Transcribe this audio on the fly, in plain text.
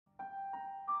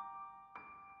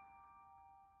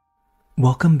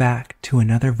Welcome back to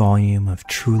another volume of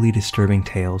truly disturbing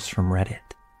tales from Reddit.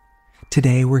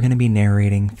 Today we're going to be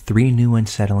narrating 3 new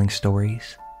unsettling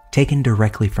stories taken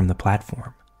directly from the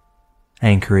platform. I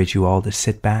encourage you all to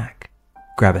sit back,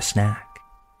 grab a snack,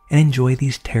 and enjoy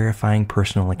these terrifying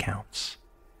personal accounts.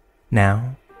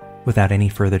 Now, without any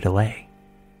further delay,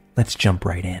 let's jump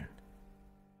right in.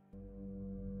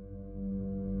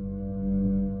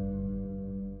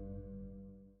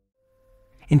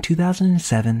 In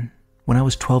 2007, when I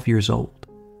was 12 years old,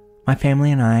 my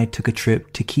family and I took a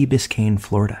trip to Key Biscayne,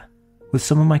 Florida, with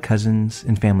some of my cousins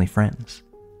and family friends.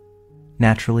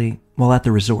 Naturally, while at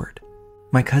the resort,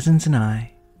 my cousins and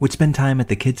I would spend time at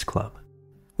the kids' club,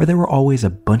 where there were always a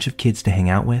bunch of kids to hang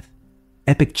out with,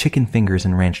 epic chicken fingers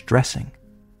and ranch dressing,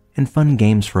 and fun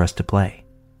games for us to play.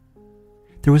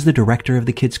 There was the director of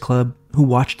the kids' club who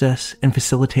watched us and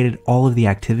facilitated all of the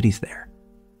activities there.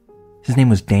 His name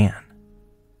was Dan.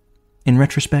 In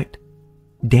retrospect,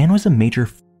 Dan was a major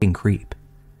f***ing creep.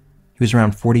 He was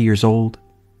around 40 years old,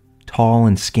 tall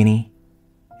and skinny,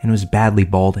 and was badly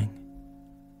balding.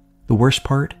 The worst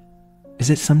part is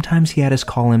that sometimes he had us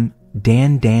call him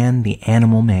Dan the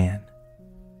Animal Man.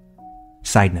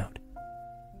 Side note,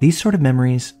 these sort of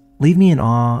memories leave me in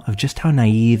awe of just how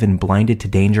naive and blinded to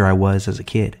danger I was as a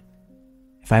kid.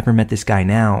 If I ever met this guy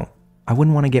now, I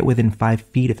wouldn't want to get within 5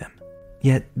 feet of him.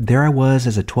 Yet there I was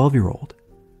as a 12-year-old,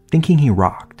 thinking he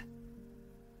rocked.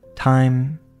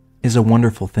 Time is a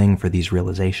wonderful thing for these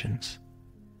realizations.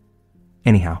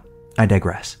 Anyhow, I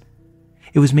digress.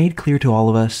 It was made clear to all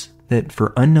of us that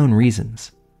for unknown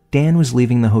reasons, Dan was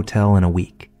leaving the hotel in a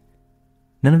week.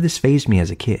 None of this fazed me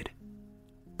as a kid.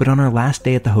 But on our last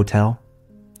day at the hotel,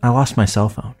 I lost my cell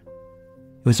phone.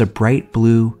 It was a bright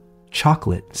blue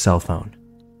chocolate cell phone,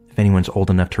 if anyone's old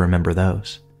enough to remember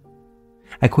those.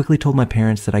 I quickly told my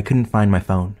parents that I couldn't find my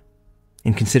phone.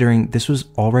 And considering this was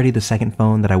already the second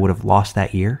phone that I would have lost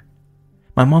that year,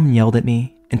 my mom yelled at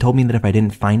me and told me that if I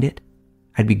didn't find it,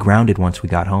 I'd be grounded once we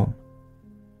got home.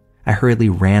 I hurriedly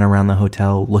ran around the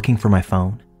hotel looking for my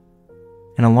phone,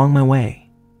 and along my way,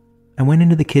 I went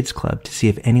into the kids' club to see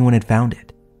if anyone had found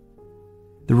it.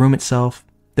 The room itself,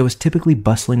 that was typically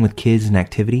bustling with kids and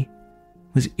activity,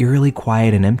 was eerily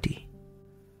quiet and empty.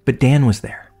 But Dan was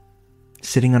there,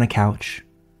 sitting on a couch,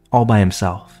 all by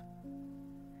himself.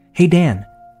 "Hey Dan,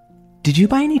 did you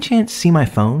by any chance see my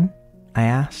phone?" I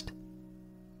asked.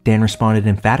 Dan responded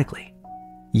emphatically,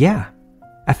 "Yeah,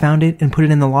 I found it and put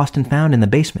it in the lost and found in the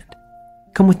basement.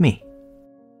 Come with me."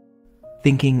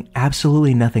 Thinking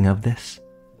absolutely nothing of this,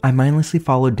 I mindlessly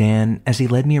followed Dan as he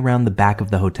led me around the back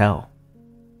of the hotel.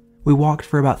 We walked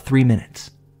for about 3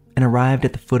 minutes and arrived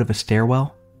at the foot of a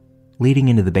stairwell leading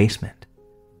into the basement.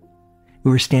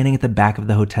 We were standing at the back of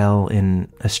the hotel in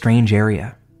a strange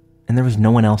area, and there was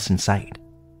no one else in sight.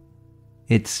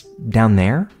 "It's down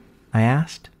there?" I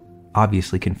asked,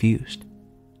 obviously confused.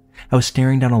 I was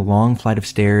staring down a long flight of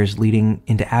stairs leading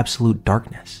into absolute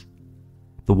darkness.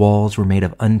 The walls were made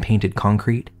of unpainted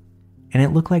concrete, and it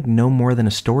looked like no more than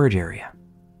a storage area,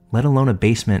 let alone a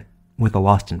basement with a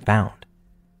lost and found.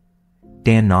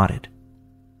 Dan nodded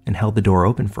and held the door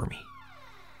open for me,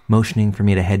 motioning for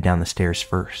me to head down the stairs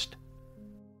first.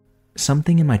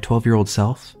 Something in my 12-year-old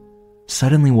self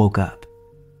suddenly woke up.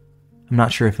 I'm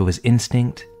not sure if it was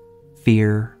instinct,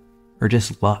 fear, or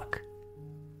just luck,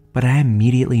 but I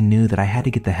immediately knew that I had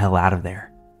to get the hell out of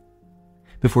there.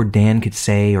 Before Dan could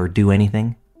say or do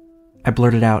anything, I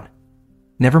blurted out,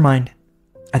 "Never mind,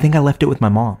 I think I left it with my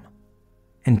mom,"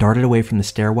 and darted away from the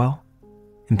stairwell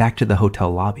and back to the hotel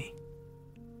lobby.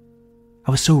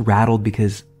 I was so rattled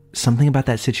because something about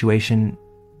that situation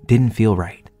didn't feel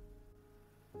right.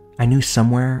 I knew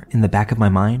somewhere in the back of my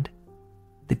mind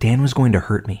that Dan was going to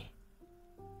hurt me.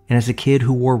 And as a kid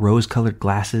who wore rose-colored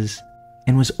glasses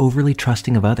and was overly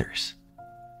trusting of others,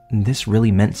 this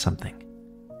really meant something.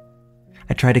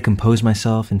 I tried to compose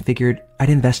myself and figured I'd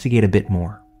investigate a bit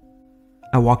more.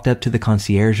 I walked up to the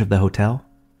concierge of the hotel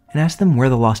and asked them where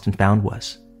the lost and found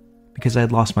was, because I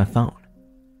had lost my phone.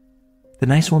 The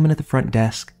nice woman at the front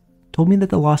desk told me that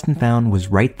the lost and found was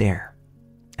right there,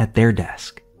 at their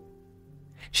desk.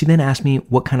 She then asked me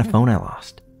what kind of phone I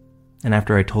lost, and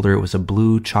after I told her it was a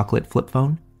blue chocolate flip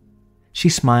phone, she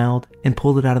smiled and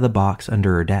pulled it out of the box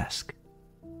under her desk.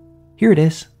 "Here it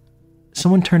is.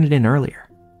 Someone turned it in earlier."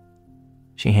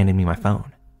 She handed me my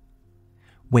phone.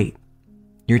 "Wait,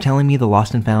 you're telling me the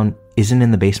lost and found isn't in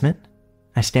the basement?"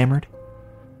 I stammered.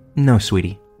 "No,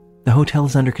 sweetie. The hotel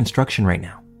is under construction right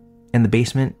now, and the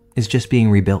basement is just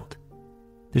being rebuilt.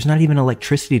 There's not even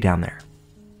electricity down there."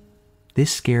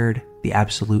 This scared the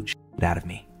absolute shit out of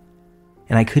me,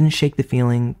 and I couldn't shake the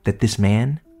feeling that this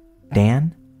man,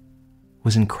 Dan,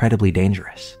 was incredibly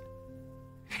dangerous.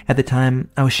 At the time,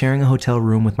 I was sharing a hotel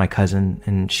room with my cousin,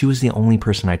 and she was the only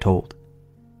person I told.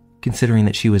 Considering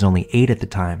that she was only 8 at the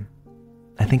time,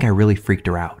 I think I really freaked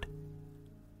her out.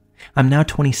 I'm now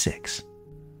 26,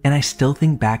 and I still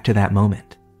think back to that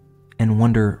moment and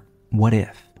wonder, what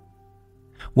if?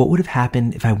 What would have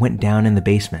happened if I went down in the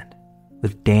basement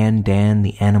with Dan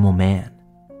the Animal Man?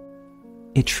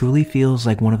 It truly feels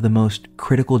like one of the most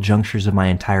critical junctures of my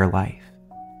entire life,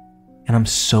 and I'm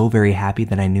so very happy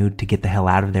that I knew to get the hell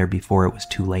out of there before it was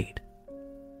too late.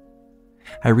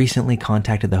 I recently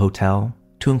contacted the hotel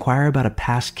to inquire about a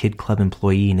past Kid Club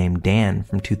employee named Dan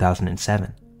from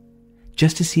 2007,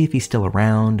 just to see if he's still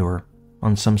around or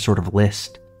on some sort of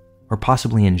list, or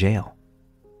possibly in jail.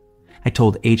 I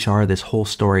told HR this whole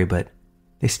story, but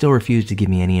they still refused to give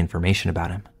me any information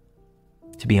about him.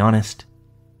 To be honest,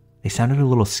 they sounded a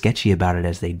little sketchy about it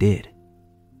as they did.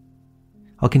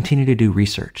 I'll continue to do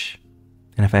research,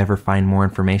 and if I ever find more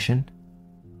information,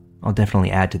 I'll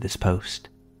definitely add to this post.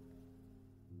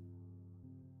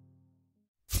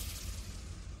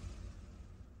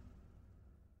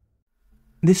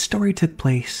 This story took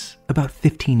place about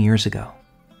 15 years ago,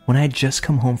 when I had just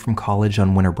come home from college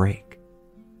on winter break.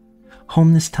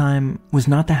 Home this time was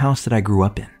not the house that I grew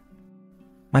up in.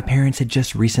 My parents had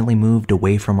just recently moved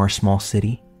away from our small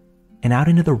city and out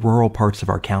into the rural parts of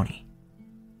our county,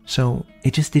 so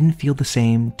it just didn't feel the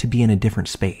same to be in a different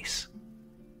space.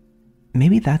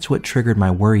 Maybe that's what triggered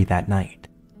my worry that night.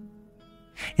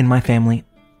 In my family,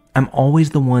 I'm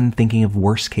always the one thinking of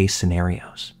worst-case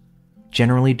scenarios,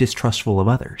 generally distrustful of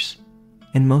others,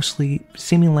 and mostly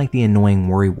seeming like the annoying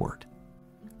worrywart.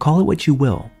 Call it what you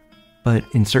will, but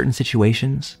in certain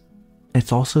situations,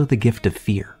 it's also the gift of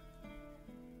fear.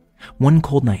 One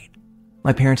cold night,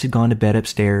 my parents had gone to bed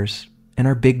upstairs, and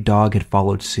our big dog had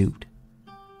followed suit.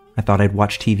 I thought I'd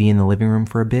watch TV in the living room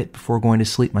for a bit before going to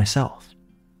sleep myself,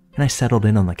 and I settled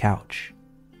in on the couch.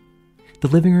 The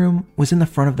living room was in the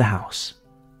front of the house,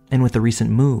 and with the recent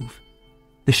move,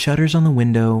 the shutters on the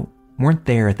window weren't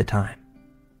there at the time,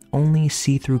 only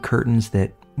see-through curtains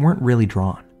that weren't really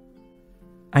drawn.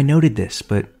 I noted this,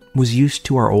 but was used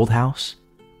to our old house,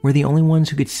 where the only ones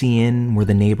who could see in were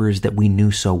the neighbors that we knew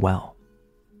so well.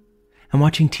 I'm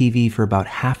watching TV for about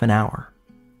half an hour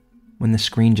when the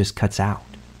screen just cuts out.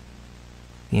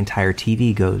 The entire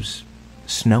TV goes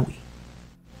snowy.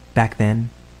 Back then,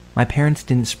 my parents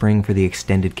didn't spring for the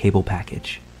extended cable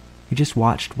package. You just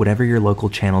watched whatever your local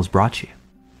channels brought you.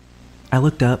 I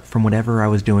looked up from whatever I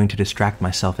was doing to distract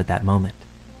myself at that moment.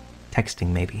 Texting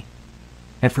maybe.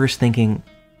 At first thinking,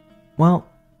 well,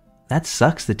 that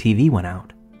sucks the TV went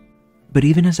out. But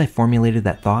even as I formulated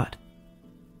that thought,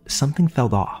 something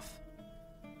felt off.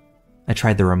 I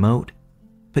tried the remote,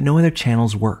 but no other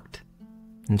channels worked.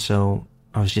 And so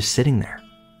I was just sitting there,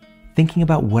 thinking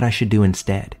about what I should do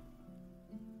instead.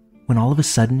 When all of a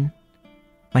sudden,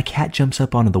 my cat jumps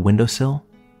up onto the windowsill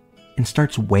and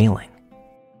starts wailing.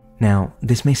 Now,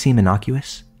 this may seem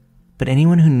innocuous, but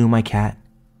anyone who knew my cat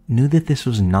knew that this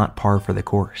was not par for the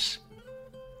course.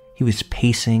 He was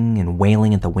pacing and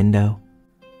wailing at the window,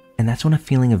 and that's when a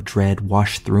feeling of dread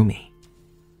washed through me,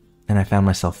 and I found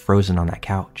myself frozen on that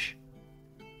couch.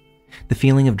 The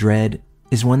feeling of dread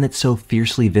is one that's so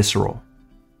fiercely visceral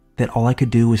that all I could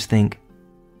do was think,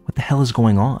 what the hell is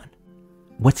going on?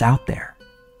 What's out there?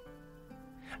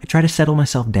 I tried to settle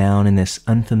myself down in this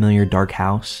unfamiliar dark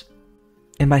house,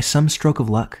 and by some stroke of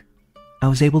luck, I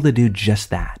was able to do just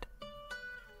that.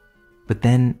 But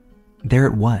then, there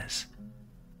it was.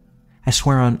 I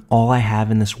swear on all I have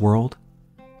in this world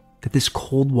that this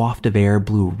cold waft of air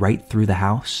blew right through the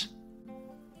house,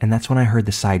 and that's when I heard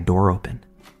the side door open.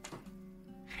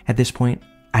 At this point,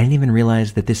 I didn't even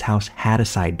realize that this house had a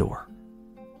side door,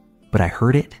 but I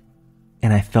heard it,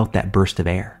 and I felt that burst of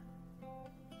air.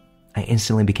 I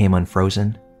instantly became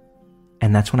unfrozen,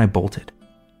 and that's when I bolted.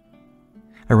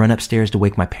 I run upstairs to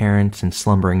wake my parents and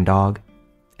slumbering dog,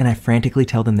 and I frantically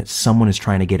tell them that someone is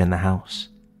trying to get in the house.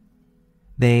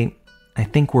 They, I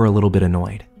think, were a little bit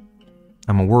annoyed.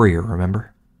 I'm a worrier,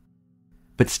 remember?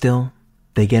 But still,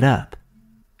 they get up,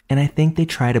 and I think they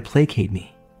try to placate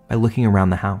me by looking around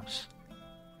the house.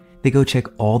 They go check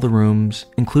all the rooms,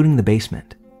 including the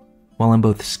basement, while I'm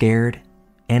both scared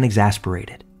and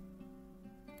exasperated.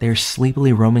 They are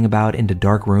sleepily roaming about into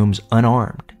dark rooms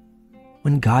unarmed,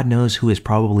 when God knows who has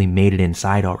probably made it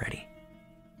inside already.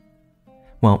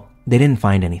 Well, they didn't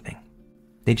find anything.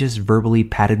 They just verbally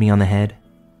patted me on the head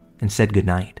and said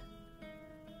goodnight.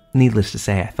 Needless to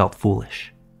say, I felt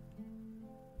foolish.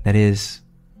 That is,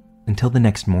 until the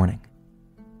next morning.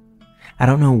 I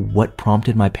don't know what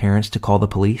prompted my parents to call the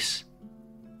police,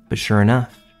 but sure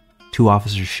enough, 2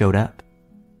 officers showed up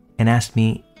and asked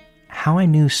me how I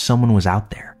knew someone was out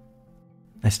there.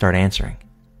 I start answering.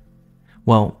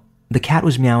 Well, the cat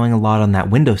was meowing a lot on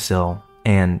that windowsill,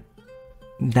 and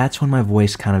that's when my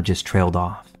voice kind of just trailed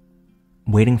off,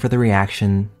 waiting for the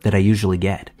reaction that I usually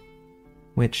get,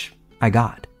 which I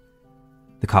got.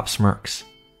 The cop smirks.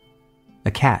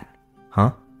 A cat,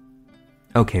 huh?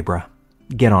 Okay, bruh,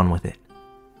 get on with it.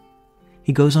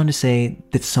 He goes on to say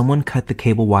that someone cut the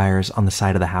cable wires on the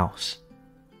side of the house,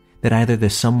 that either the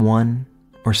someone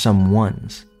or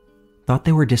someones thought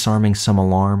they were disarming some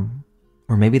alarm,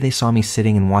 or maybe they saw me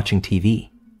sitting and watching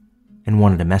TV and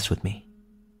wanted to mess with me.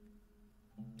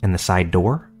 And the side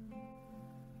door?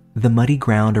 The muddy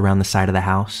ground around the side of the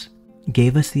house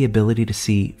gave us the ability to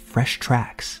see fresh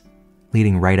tracks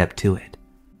leading right up to it.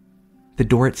 The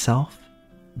door itself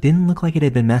didn't look like it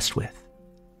had been messed with,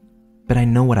 but I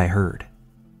know what I heard,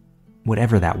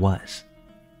 whatever that was.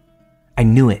 I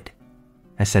knew it,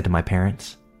 I said to my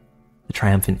parents. The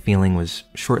triumphant feeling was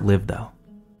short-lived though,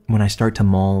 when I start to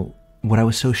mull what I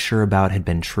was so sure about had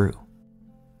been true.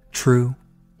 True,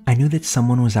 I knew that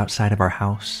someone was outside of our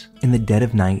house in the dead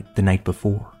of night the night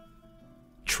before.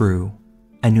 True,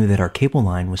 I knew that our cable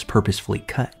line was purposefully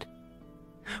cut.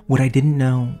 What I didn't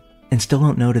know, and still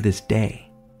don't know to this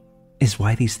day, is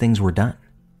why these things were done.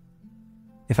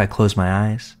 If I close my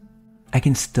eyes, I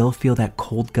can still feel that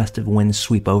cold gust of wind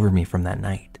sweep over me from that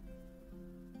night.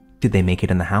 Did they make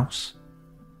it in the house?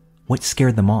 What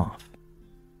scared them off?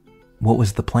 What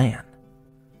was the plan?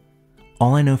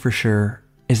 All I know for sure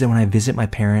is that when I visit my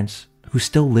parents, who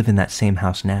still live in that same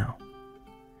house now,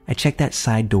 I check that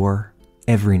side door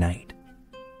every night.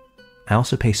 I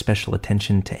also pay special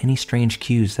attention to any strange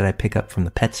cues that I pick up from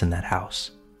the pets in that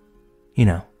house. You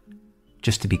know,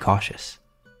 just to be cautious.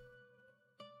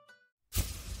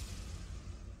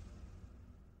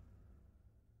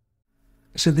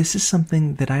 So this is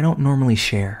something that I don't normally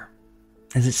share,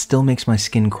 as it still makes my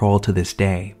skin crawl to this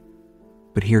day,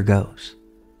 but here goes.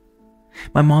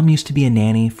 My mom used to be a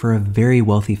nanny for a very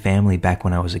wealthy family back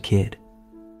when I was a kid.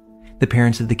 The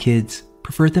parents of the kids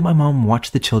preferred that my mom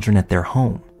watch the children at their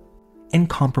home, and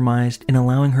compromised in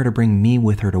allowing her to bring me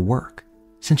with her to work,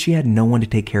 since she had no one to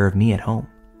take care of me at home.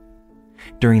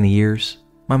 During the years,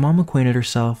 my mom acquainted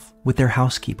herself with their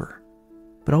housekeeper,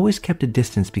 but always kept a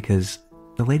distance because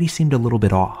the lady seemed a little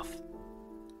bit off.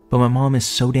 But my mom is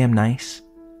so damn nice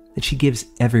that she gives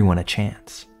everyone a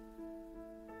chance.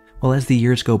 Well, as the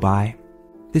years go by,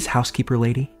 this housekeeper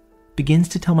lady begins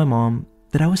to tell my mom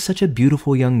that I was such a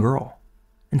beautiful young girl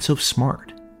and so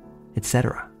smart,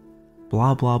 etc.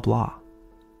 Blah, blah, blah.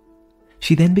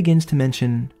 She then begins to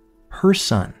mention her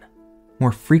son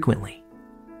more frequently,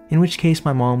 in which case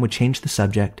my mom would change the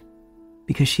subject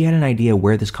because she had an idea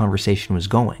where this conversation was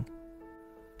going.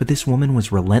 But this woman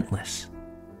was relentless.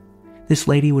 This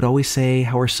lady would always say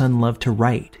how her son loved to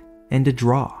write and to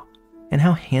draw and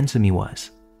how handsome he was,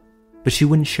 but she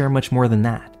wouldn't share much more than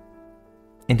that.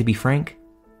 And to be frank,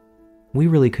 we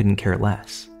really couldn't care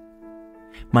less.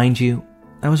 Mind you,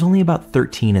 I was only about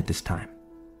 13 at this time.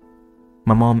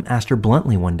 My mom asked her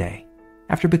bluntly one day,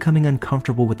 after becoming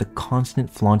uncomfortable with the constant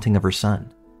flaunting of her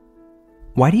son,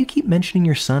 "Why do you keep mentioning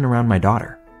your son around my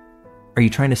daughter? Are you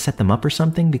trying to set them up or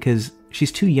something? Because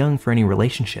she's too young for any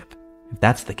relationship, if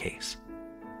that's the case."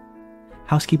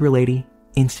 Housekeeper lady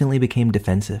instantly became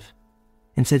defensive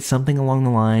and said something along the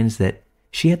lines that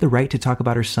she had the right to talk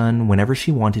about her son whenever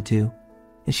she wanted to,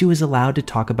 and she was allowed to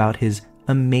talk about his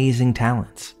amazing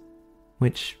talents,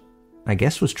 which I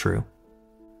guess was true.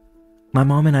 My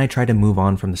mom and I tried to move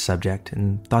on from the subject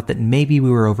and thought that maybe we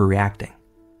were overreacting,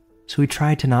 so we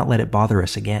tried to not let it bother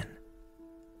us again.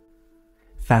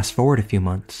 Fast forward a few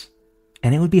months,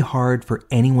 and it would be hard for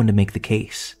anyone to make the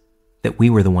case that we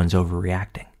were the ones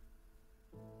overreacting.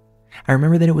 I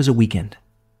remember that it was a weekend,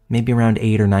 maybe around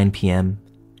 8 or 9 p.m.,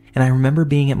 and I remember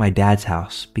being at my dad's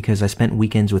house because I spent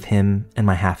weekends with him and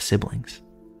my half-siblings.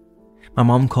 My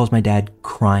mom calls my dad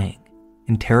crying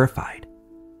and terrified,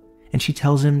 and she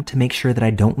tells him to make sure that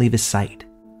I don't leave his sight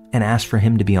and asks for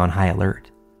him to be on high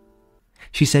alert.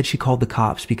 She said she called the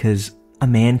cops because a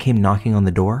man came knocking on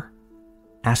the door,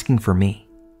 asking for me.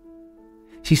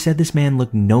 She said this man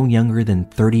looked no younger than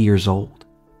 30 years old.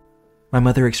 My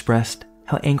mother expressed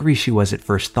how angry she was at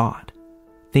first thought,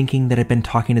 thinking that I'd been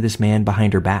talking to this man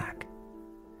behind her back.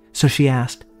 So she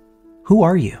asked, "Who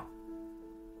are you?"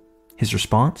 His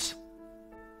response?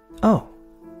 "Oh,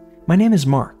 my name is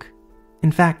Mark.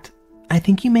 In fact, I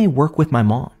think you may work with my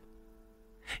mom.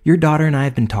 Your daughter and I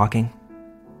have been talking.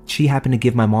 She happened to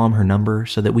give my mom her number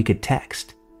so that we could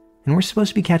text, and we're supposed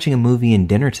to be catching a movie and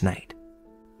dinner tonight."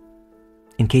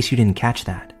 In case you didn't catch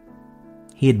that,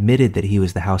 he admitted that he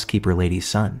was the housekeeper lady's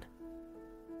son.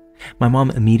 My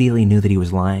mom immediately knew that he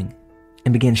was lying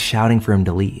and began shouting for him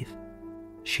to leave.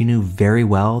 She knew very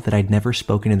well that I'd never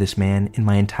spoken to this man in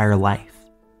my entire life,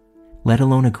 let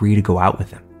alone agree to go out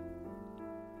with him.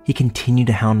 He continued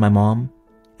to hound my mom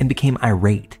and became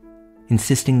irate,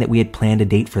 insisting that we had planned a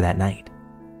date for that night.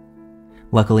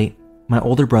 Luckily, my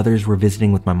older brothers were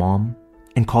visiting with my mom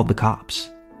and called the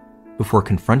cops before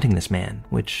confronting this man,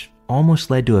 which almost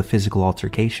led to a physical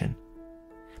altercation.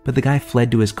 But the guy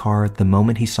fled to his car the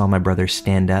moment he saw my brother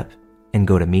stand up and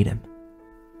go to meet him.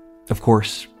 Of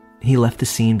course, he left the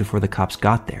scene before the cops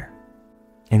got there.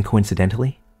 And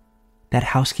coincidentally, that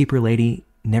housekeeper lady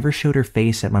never showed her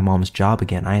face at my mom's job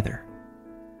again either.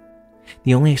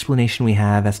 The only explanation we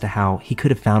have as to how he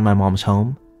could have found my mom's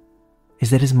home is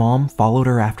that his mom followed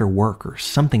her after work or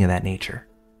something of that nature,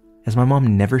 as my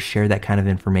mom never shared that kind of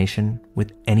information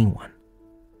with anyone.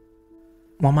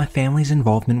 While my family's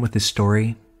involvement with this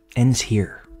story ends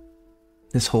here,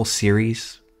 this whole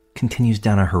series continues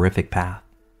down a horrific path.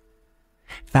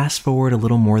 Fast forward a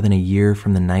little more than a year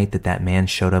from the night that man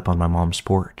showed up on my mom's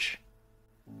porch.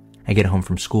 I get home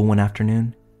from school one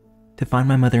afternoon to find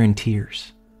my mother in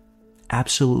tears,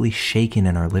 absolutely shaken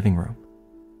in our living room.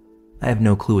 I have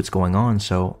no clue what's going on,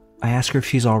 so I ask her if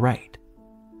she's all right.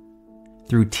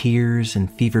 Through tears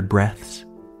and fevered breaths,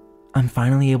 I'm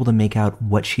finally able to make out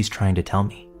what she's trying to tell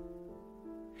me.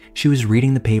 She was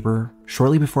reading the paper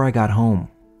shortly before I got home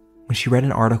when she read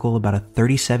an article about a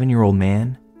 37-year-old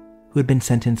man who had been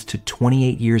sentenced to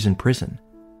 28 years in prison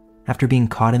after being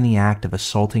caught in the act of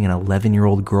assaulting an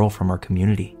 11-year-old girl from our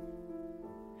community.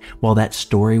 While that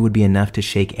story would be enough to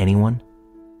shake anyone,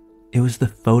 it was the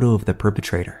photo of the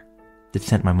perpetrator that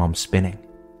sent my mom spinning.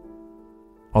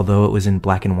 Although it was in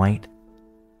black and white,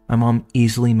 my mom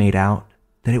easily made out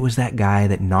that it was that guy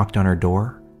that knocked on her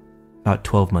door about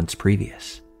 12 months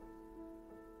previous.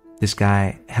 This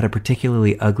guy had a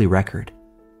particularly ugly record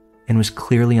and was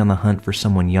clearly on the hunt for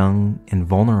someone young and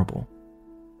vulnerable,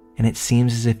 and it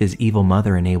seems as if his evil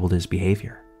mother enabled his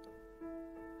behavior.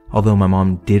 Although my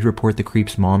mom did report the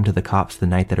creep's mom to the cops the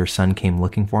night that her son came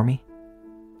looking for me,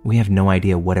 we have no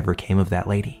idea whatever came of that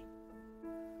lady.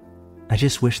 I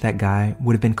just wish that guy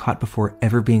would have been caught before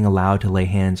ever being allowed to lay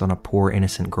hands on a poor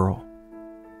innocent girl.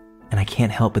 And I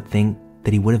can't help but think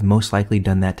that he would have most likely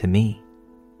done that to me,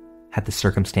 had the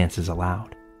circumstances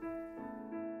allowed.